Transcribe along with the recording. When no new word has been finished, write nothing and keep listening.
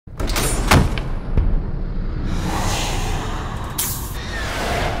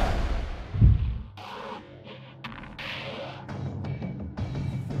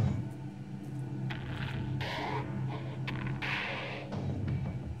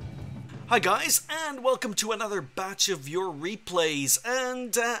Hi guys, and welcome to another batch of your replays.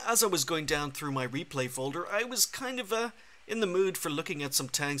 And as I was going down through my replay folder, I was kind of in the mood for looking at some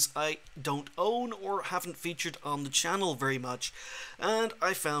tanks I don't own or haven't featured on the channel very much. And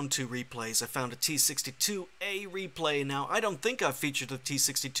I found two replays. I found a T-62A replay. Now, I don't think I've featured a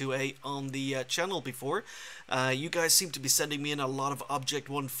T-62A on the channel before. You guys seem to be sending me in a lot of Object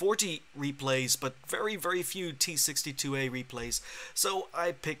 140 replays, but very, very few T-62A replays. So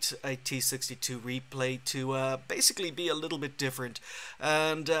I picked a T-62 replay to basically be a little bit different.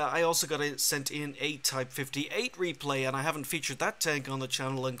 And I also got sent in a Type 58 replay, and I haven't featured that tank on the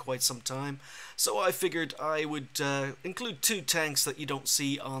channel in quite some time. So I figured I would include two tanks that you don't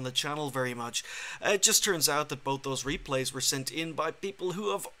see on the channel very much. It just turns out that both those replays were sent in by people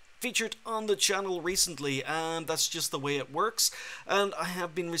who have featured on the channel recently, and that's just the way it works. And I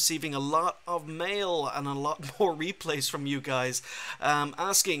have been receiving a lot of mail and a lot more replays from you guys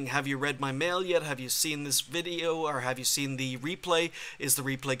asking, have you read my mail yet? Have you seen this video, or have you seen the replay? Is the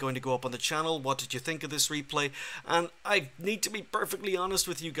replay going to go up on the channel? What did you think of this replay? And I need to be perfectly honest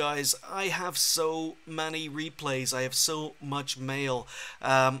with you guys, I have so many replays, I have so much mail.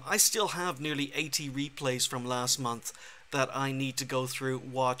 I still have nearly 80 replays from last month that I need to go through,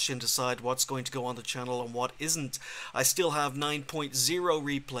 watch, and decide what's going to go on the channel and what isn't. I still have 9.0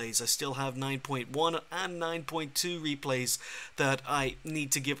 replays, I still have 9.1 and 9.2 replays that I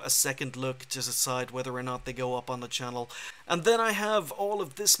need to give a second look to decide whether or not they go up on the channel. And then I have all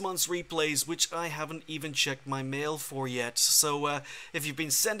of this month's replays, which I haven't even checked my mail for yet. So if you've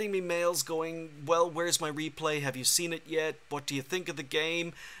been sending me mails going, well, where's my replay? Have you seen it yet? What do you think of the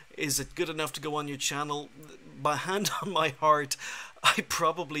game? Is it good enough to go on your channel? My hand on my heart, I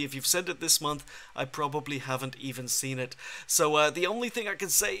probably, if you've sent it this month, I probably haven't even seen it. So the only thing I can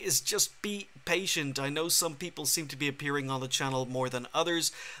say is just be patient. I know some people seem to be appearing on the channel more than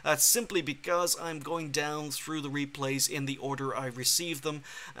others. That's simply because I'm going down through the replays in the order I receive them.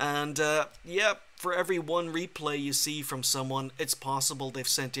 And yeah, for every one replay you see from someone, it's possible they've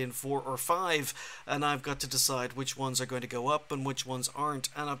sent in 4 or 5, and I've got to decide which ones are going to go up and which ones aren't.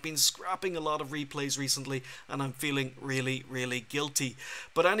 And I've been scrapping a lot of replays recently, and I'm feeling really, really guilty.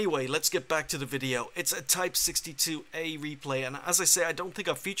 But anyway, let's get back to the video. It's a Type 62A replay, and as I say, I don't think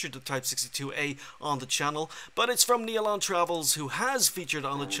I've featured the Type 62A on the channel, but it's from Neilon Travels, who has featured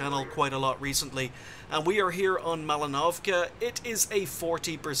on the channel quite a lot recently. And we are here on Malinovka. It is a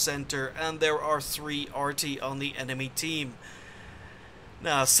 40%er, and there are 3 arty on the enemy team.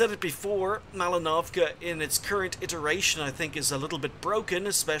 Now, I've said it before, Malinovka in its current iteration I think is a little bit broken,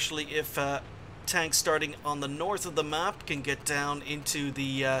 especially if tanks starting on the north of the map can get down into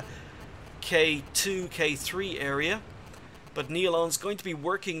the K2, K3 area. But Neilon's going to be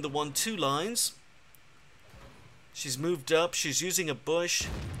working the 1-2 lines. She's moved up, she's using a bush,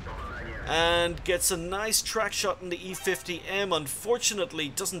 and gets a nice track shot in the E50M. Unfortunately,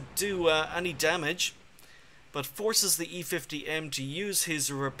 doesn't do any damage, but forces the E50M to use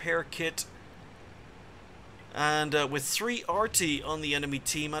his repair kit. And with 3 RT on the enemy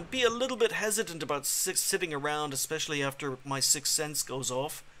team, I'd be a little bit hesitant about sitting around, especially after my 6th sense goes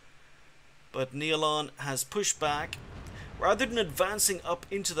off. But Neilon has pushed back. Rather than advancing up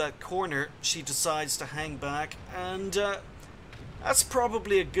into that corner, she decides to hang back, and that's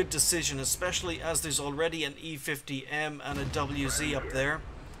probably a good decision, especially as there's already an E50M and a WZ up there.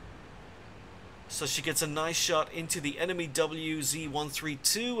 So she gets a nice shot into the enemy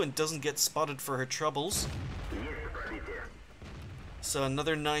WZ-132 and doesn't get spotted for her troubles. So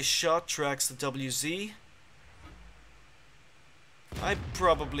another nice shot tracks the WZ.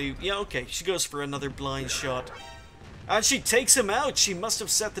 Yeah, okay, she goes for another blind shot. And she takes him out! She must have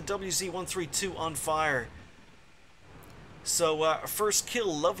set the WZ-132 on fire. So first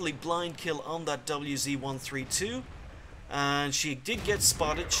kill, lovely blind kill on that WZ-132. And she did get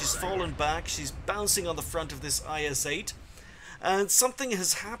spotted, she's fallen back, she's bouncing on the front of this IS-8. And something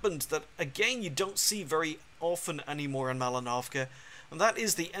has happened that, again, you don't see very often anymore in Malinovka. And that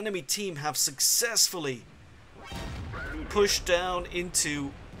is the enemy team have successfully pushed down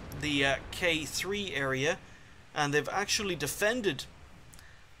into the K3 area. And they've actually defended.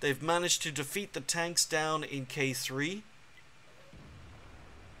 They've managed to defeat the tanks down in K3.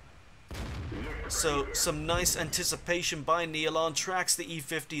 So some nice anticipation by Neilon. Tracks the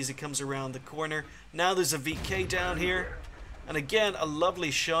E50 as he comes around the corner. Now there's a VK down here. And again, a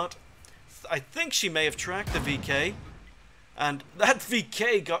lovely shot. I think she may have tracked the VK. And that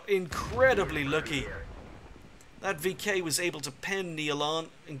VK got incredibly lucky. That VK was able to pen Neilon.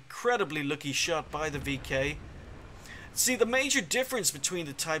 Incredibly lucky shot by the VK. See, the major difference between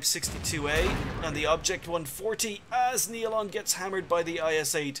the Type 62A and the Object 140 as Neilon gets hammered by the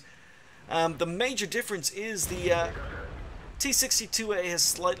IS-8 The major difference is the T-62A has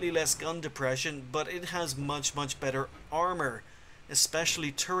slightly less gun depression, but it has much better armor,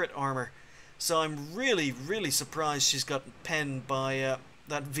 especially turret armor. So I'm really surprised she's got penned by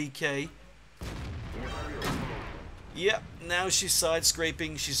that VK. Yep, now she's side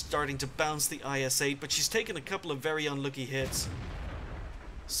scraping, she's starting to bounce the IS-8, but she's taken a couple of very unlucky hits.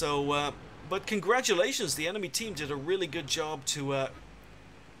 So, but congratulations, the enemy team did a really good job to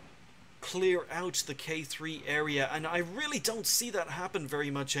clear out the K3 area, and I really don't see that happen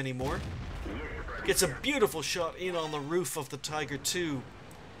very much anymore. Gets a beautiful shot in on the roof of the Tiger II.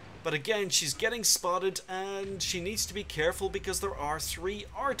 But again, she's getting spotted, and she needs to be careful because there are 3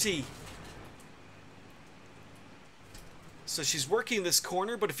 arty. So she's working this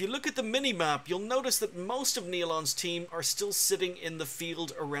corner, but if you look at the mini-map, you'll notice that most of Nealon's team are still sitting in the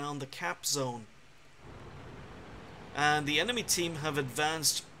field around the cap zone. And the enemy team have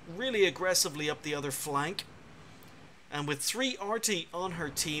advanced really aggressively up the other flank. And with 3 arty on her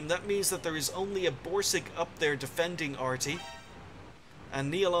team, that means that there is only a Borsig up there defending arty.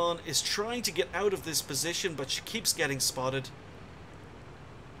 And Nealon is trying to get out of this position, but she keeps getting spotted.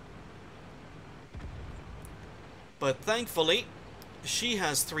 But thankfully, she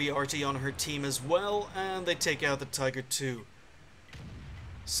has 3 arty on her team as well, and they take out the Tiger II.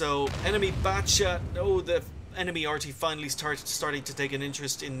 So, enemy Batchat, oh, the enemy arty finally starting to take an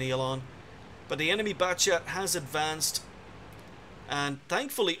interest in Nealon. But the enemy Batchat has advanced, and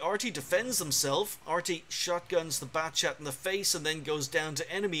thankfully arty defends himself. Arty shotguns the Batchat in the face and then goes down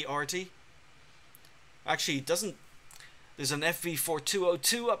to enemy arty. Actually, he doesn't. There's an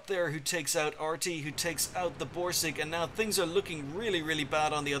FV4202 up there who takes out arty, who takes out the Borsig, and now things are looking really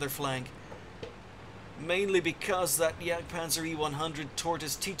bad on the other flank. Mainly because that Jagdpanzer E100,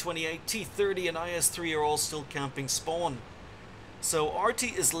 Tortoise, T-28, T-30 and IS-3 are all still camping spawn. So arty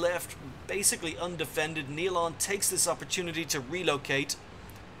is left basically undefended. Nealon takes this opportunity to relocate.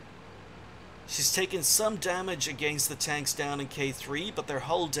 She's taken some damage against the tanks down in K3, but they're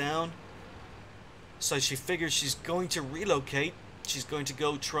hull down. So she figures she's going to relocate. She's going to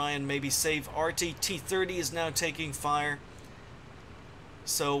go try and maybe save arty. T-30 is now taking fire.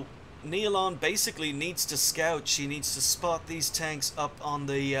 So Nealon basically needs to scout. She needs to spot these tanks up on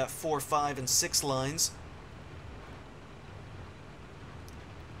the 4, 5 and 6 lines.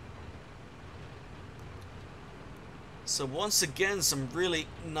 So once again, some really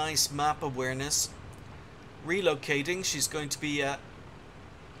nice map awareness. Relocating, she's going to be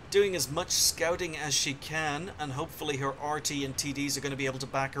doing as much scouting as she can, and hopefully her RT and TDs are going to be able to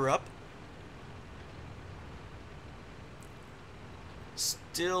back her up.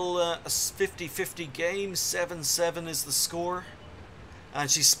 Still a 50-50 game, 7-7 is the score. And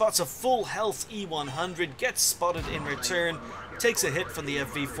she spots a full health E100, gets spotted in return, takes a hit from the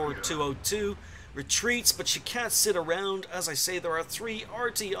FV4202, retreats, but she can't sit around. As I say, there are 3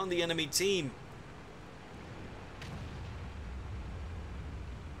 RT on the enemy team.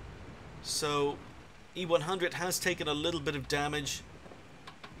 So E100 has taken a little bit of damage.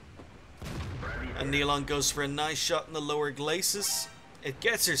 And Nealon goes for a nice shot in the lower glacis. It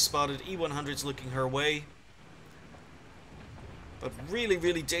gets her spotted. E100's looking her way. But really,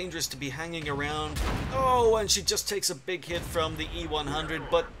 really dangerous to be hanging around. Oh, and she just takes a big hit from the E100,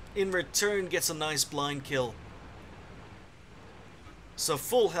 but in return gets a nice blind kill. So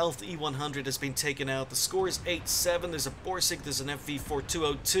full health E100 has been taken out. The score is 8-7. There's a Borsig, there's an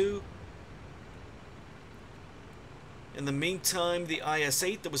FV4202. In the meantime, the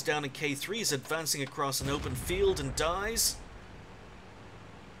IS-8 that was down in K3 is advancing across an open field and dies.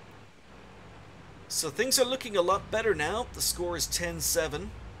 So things are looking a lot better now. The score is 10-7.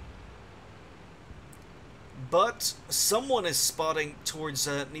 But someone is spotting towards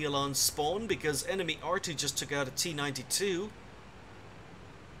Nealon's spawn because enemy R2 just took out a T-92.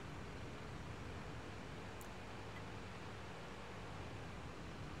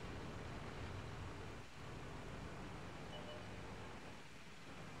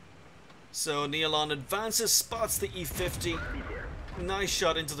 So Nealon advances, spots the E50. Nice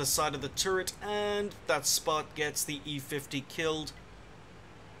shot into the side of the turret, and that spot gets the E50 killed.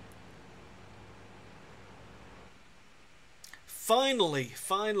 Finally,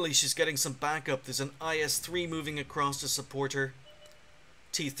 she's getting some backup. There's an IS-3 moving across to support her.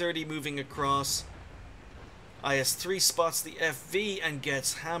 T-30 moving across. IS-3 spots the FV and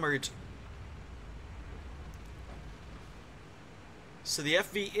gets hammered. So the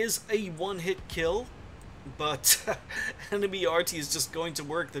FV is a one-hit kill, but enemy RT is just going to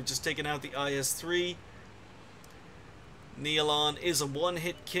work. They've just taken out the IS-3. Nealon is a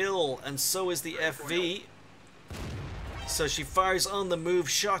one-hit kill, and so is the FV. So she fires on the move.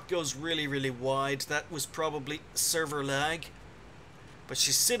 Shot goes really, really wide. That was probably server lag. But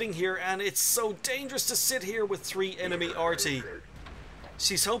she's sitting here, and it's so dangerous to sit here with 3 enemy RT.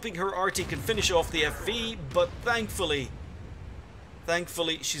 She's hoping her RT can finish off the FV, but thankfully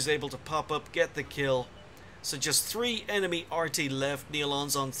she's able to pop up, get the kill. So just 3 enemy RT left.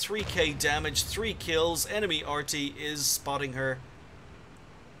 Nealon's on 3k damage, 3 kills. Enemy RT is spotting her.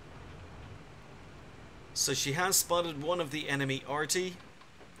 So she has spotted one of the enemy RT.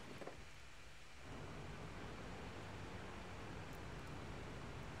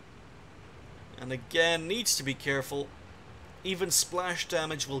 And again, needs to be careful. Even splash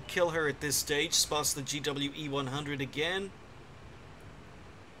damage will kill her at this stage. Spots the GWE 100 again.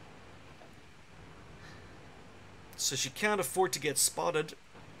 So she can't afford to get spotted.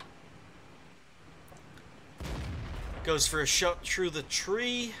 Goes for a shot through the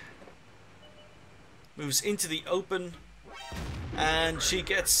tree. Moves into the open. And she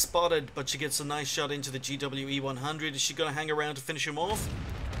gets spotted, but she gets a nice shot into the GWE 100. Is she going to hang around to finish him off?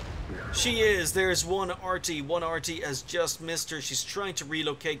 She is. There's one RT. One RT has just missed her. She's trying to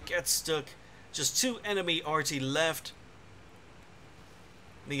relocate, gets stuck. Just 2 enemy RT left.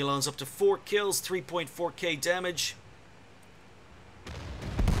 Nealon's up to 4 kills, 3.4k damage.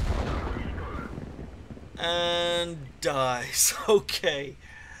 And dies. Okay.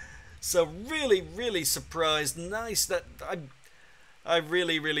 So really, really surprised. Nice that I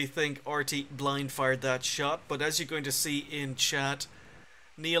really think RT blind fired that shot. But as you're going to see in chat,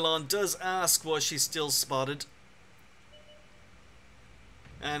 Nealon does ask, was she still spotted?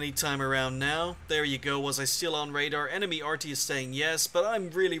 Anytime around now. There you go. Was I still on radar? Enemy RT is saying yes, but I'm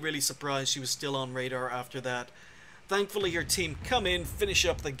really surprised she was still on radar after that. Thankfully, her team come in, finish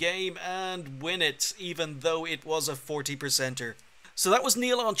up the game, and win it, even though it was a 40%er. So that was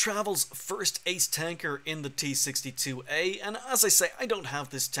Nealon Travel's first ace tanker in the T-62A, and as I say, I don't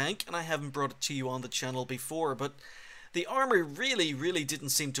have this tank, and I haven't brought it to you on the channel before, but the armor really didn't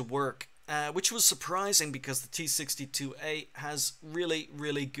seem to work. Which was surprising because the T-62A has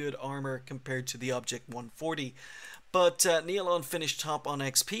really good armor compared to the Object 140. But Nealon finished top on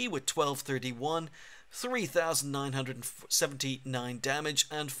XP with 1231, 3,979 damage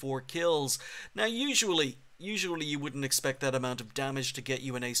and 4 kills. Now usually you wouldn't expect that amount of damage to get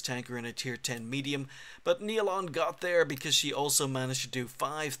you an ace tanker in a tier 10 medium, but Nealon got there because she also managed to do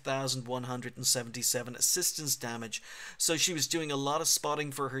 5,177 assistance damage. So she was doing a lot of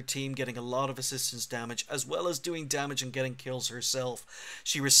spotting for her team, getting a lot of assistance damage, as well as doing damage and getting kills herself.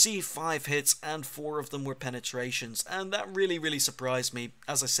 She received 5 hits and 4 of them were penetrations, and that really surprised me,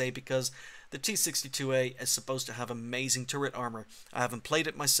 as I say, because the T-62A is supposed to have amazing turret armor. I haven't played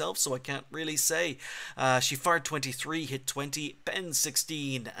it myself, so I can't really say. She fired 23, hit 20, pen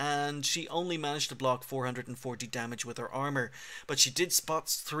 16, and she only managed to block 440 damage with her armor. But she did spot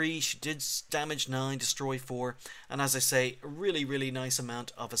 3, she did damage 9, destroy 4, and as I say, a really nice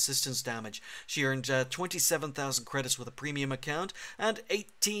amount of assistance damage. She earned 27,000 credits with a premium account, and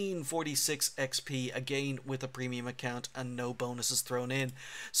 1846 XP again with a premium account, and no bonuses thrown in.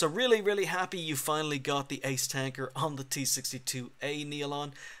 So really happy you finally got the ace tanker on the T-62A,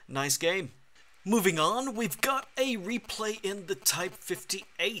 Nealon. Nice game. Moving on, we've got a replay in the Type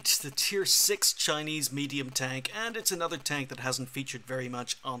 58, the tier 6 Chinese medium tank, and it's another tank that hasn't featured very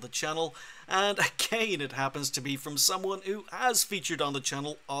much on the channel, and again it happens to be from someone who has featured on the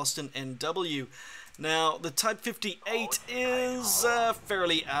channel, AustnW. Now, the Type 58 is a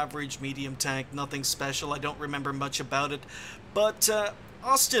fairly average medium tank, nothing special, I don't remember much about it, but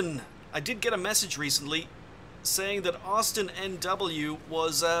Austin, I did get a message recently saying that AustnW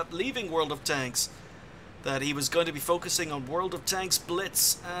was leaving World of Tanks, that he was going to be focusing on World of Tanks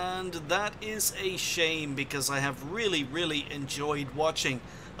Blitz, and that is a shame because I have really enjoyed watching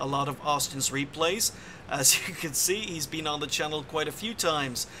a lot of Austin's replays. As you can see, he's been on the channel quite a few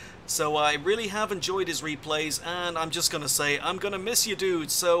times, so I really have enjoyed his replays, and I'm just going to say, I'm going to miss you,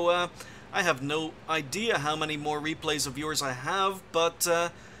 dude. So I have no idea how many more replays of yours I have, but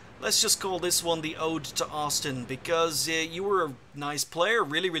let's just call this one the Ode to Austin, because you were a nice player,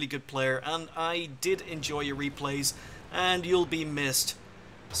 really good player, and I did enjoy your replays, and you'll be missed.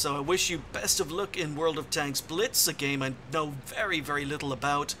 So I wish you best of luck in World of Tanks Blitz, a game I know very little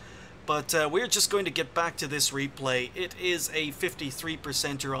about, but we're just going to get back to this replay. It is a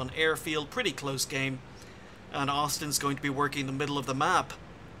 53%er on airfield, pretty close game, and Austin's going to be working the middle of the map.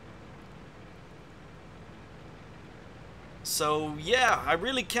 So yeah, I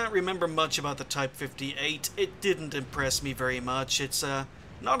really can't remember much about the Type 58. It didn't impress me very much. It's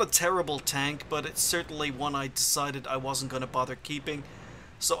not a terrible tank, but it's certainly one I decided I wasn't going to bother keeping.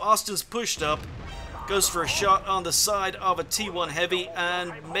 So Austin's pushed up, Goes for a shot on the side of a T1 Heavy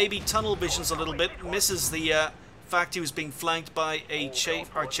and maybe tunnel visions a little bit. Misses the fact he was being flanked by a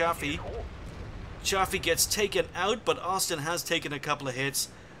Chaffee. Chaffee gets taken out, but Austin has taken a couple of hits.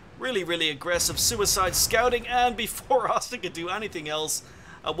 Really, really aggressive suicide scouting, and before Austin could do anything else,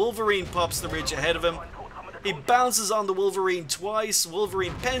 a Wolverine pops the ridge ahead of him. He bounces on the Wolverine twice.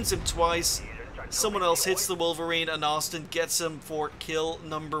 Wolverine pens him twice. Someone else hits the Wolverine and Austin gets him for kill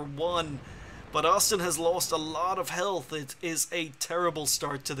number 1. But Austin has lost a lot of health. It is a terrible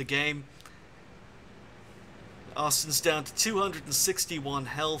start to the game. Austin's down to 261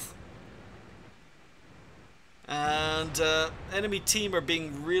 health. And enemy team are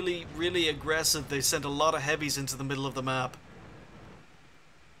being really, really aggressive. They sent a lot of heavies into the middle of the map.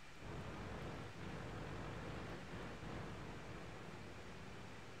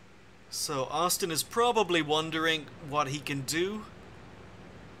 So Austin is probably wondering what he can do.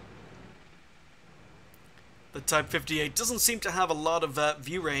 The Type 58 doesn't seem to have a lot of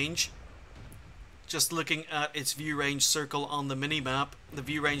view range. Just looking at its view range circle on the mini-map, the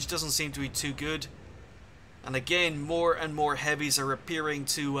view range doesn't seem to be too good. And again, more and more heavies are appearing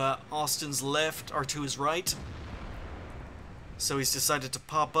to Austin's left, or to his right. So he's decided to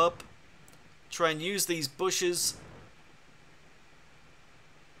pop up, try and use these bushes,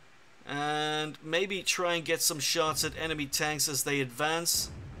 and maybe try and get some shots at enemy tanks as they advance.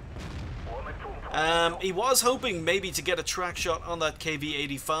 He was hoping maybe to get a track shot on that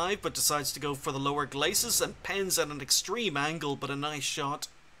KV-85, but decides to go for the lower glacis and pens at an extreme angle, but a nice shot.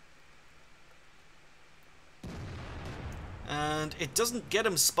 And it doesn't get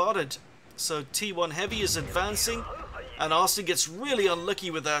him spotted. So T1 Heavy is advancing, and Austin gets really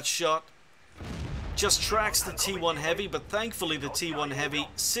unlucky with that shot. Just tracks the T1 Heavy, but thankfully the T1 Heavy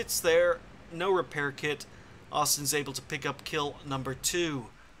sits there, no repair kit. Austin's able to pick up kill number 2.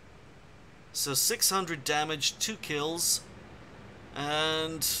 So 600 damage, 2 kills,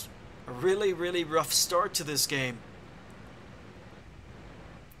 and a really, really rough start to this game.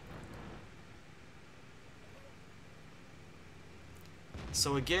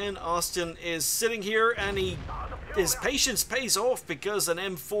 So again, Austin is sitting here, and his patience pays off because an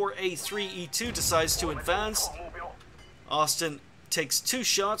M4A3E2 decides to advance. Austin takes 2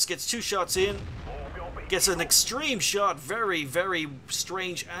 shots, gets 2 shots in, gets an extreme shot, very, very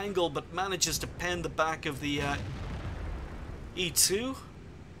strange angle, but manages to pen the back of the E2.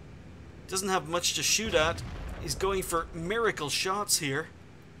 Doesn't have much to shoot at. He's going for miracle shots here.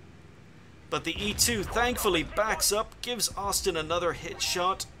 But the E2 thankfully backs up, gives Austin another hit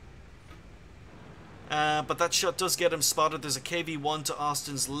shot. But that shot does get him spotted. There's a KV-1 to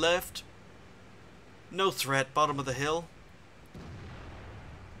Austin's left. No threat, bottom of the hill.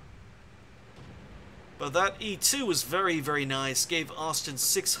 But that E2 was very, very nice. Gave Austin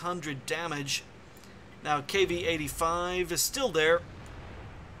 600 damage. Now KV-85 is still there.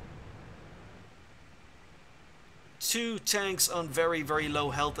 2 tanks on very, very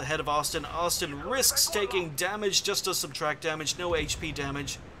low health ahead of Austin. Austin risks taking damage, just does some track damage, no HP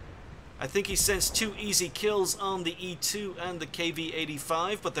damage. I think he sends 2 easy kills on the E2 and the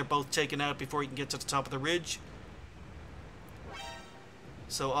KV-85, but they're both taken out before he can get to the top of the ridge.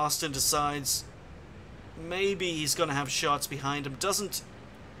 So Austin decides maybe he's going to have shots behind him. Doesn't.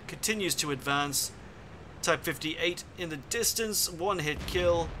 Continues to advance. Type 58 in the distance. 1 hit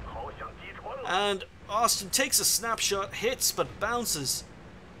kill. And Austin takes a snapshot, hits, but bounces.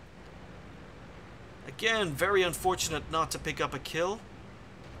 Again, very unfortunate not to pick up a kill.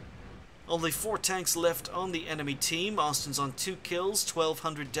 Only 4 tanks left on the enemy team. Austin's on 2 kills,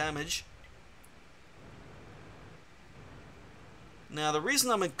 1200 damage. Now, the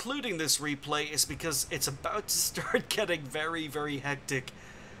reason I'm including this replay is because it's about to start getting very, very hectic.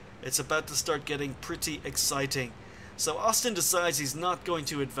 It's about to start getting pretty exciting. So Austin decides he's not going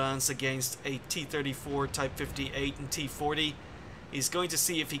to advance against a T-34, Type 58 and T-40. He's going to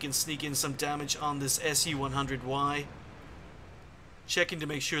see if he can sneak in some damage on this Su-100Y. Checking to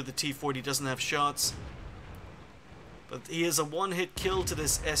make sure the T-40 doesn't have shots. But he is a 1-hit kill to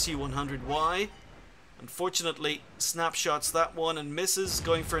this Su-100Y. Unfortunately, snapshots that one and misses,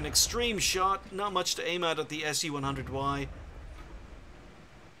 going for an extreme shot. Not much to aim at the Su-100Y.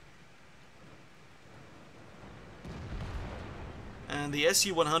 And the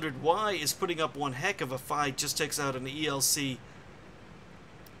Su-100Y is putting up one heck of a fight, just takes out an ELC.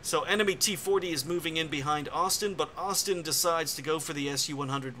 So enemy T-40 is moving in behind Austin, but Austin decides to go for the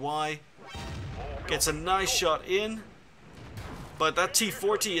Su-100Y. Gets a nice shot in, but that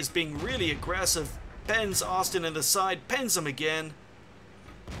T-40 is being really aggressive. Pens Austin in the side, pens him again.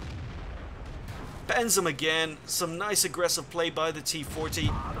 Pens him again. Some nice aggressive play by the T-40.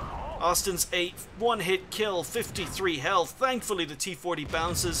 Austin's a one-hit kill, 53 health. Thankfully the T-40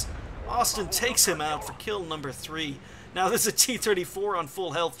 bounces. Austin takes him out for kill number 3. Now there's a T-34 on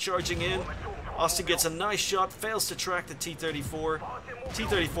full health charging in. Austin gets a nice shot, fails to track the T-34.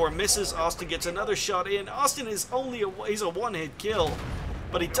 T-34 misses, Austin gets another shot in. Austin is he's a one-hit kill,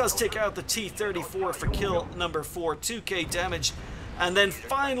 but he does take out the T-34 for kill number 4, 2k damage. And then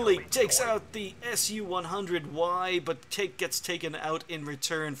finally takes out the Su-100Y, but gets taken out in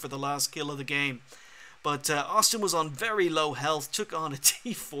return for the last kill of the game. But Austin was on very low health, took on a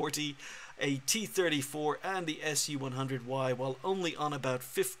T-40, a T-34 and the Su-100Y while only on about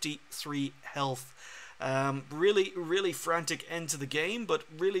 53 health. Really frantic end to the game, but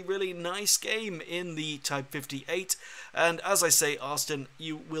really nice game in the Type 58. And as I say, Austin,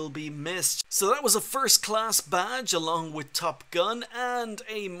 you will be missed. So that was a first class badge along with Top Gun and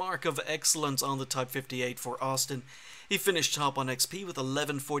a mark of excellence on the Type 58 for Austin. He finished top on XP with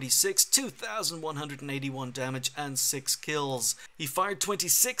 1146, 2,181 damage and 6 kills. He fired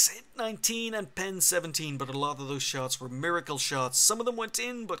 26, hit 19 and penned 17, but a lot of those shots were miracle shots. Some of them went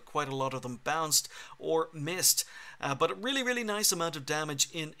in, but quite a lot of them bounced or missed. But a really nice amount of damage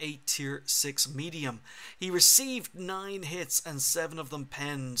in a tier 6 medium. He received 9 hits and 7 of them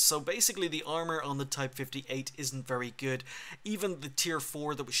penned, so basically the armor on the Type 58 isn't very good. Even the tier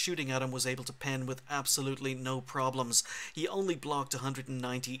 4 that was shooting at him was able to pen with absolutely no problems. He only blocked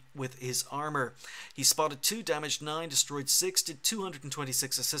 190 with his armor. He spotted 2, damaged 9, destroyed 6, did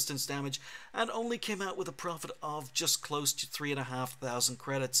 226 assistance damage, and only came out with a profit of just close to 3,500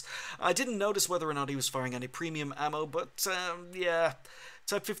 credits. I didn't notice whether or not he was firing any premium ammo, but yeah,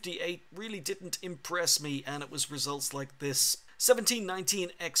 Type 58 really didn't impress me, and it was results like this. 1719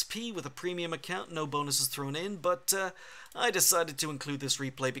 XP with a premium account, no bonuses thrown in, but I decided to include this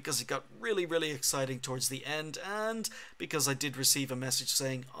replay because it got really exciting towards the end, and because I did receive a message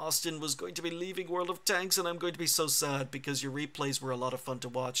saying Austin was going to be leaving World of Tanks, and I'm going to be so sad because your replays were a lot of fun to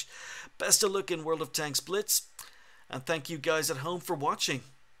watch. Best of luck in World of Tanks Blitz, and thank you guys at home for watching.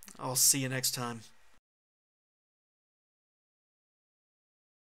 I'll see you next time.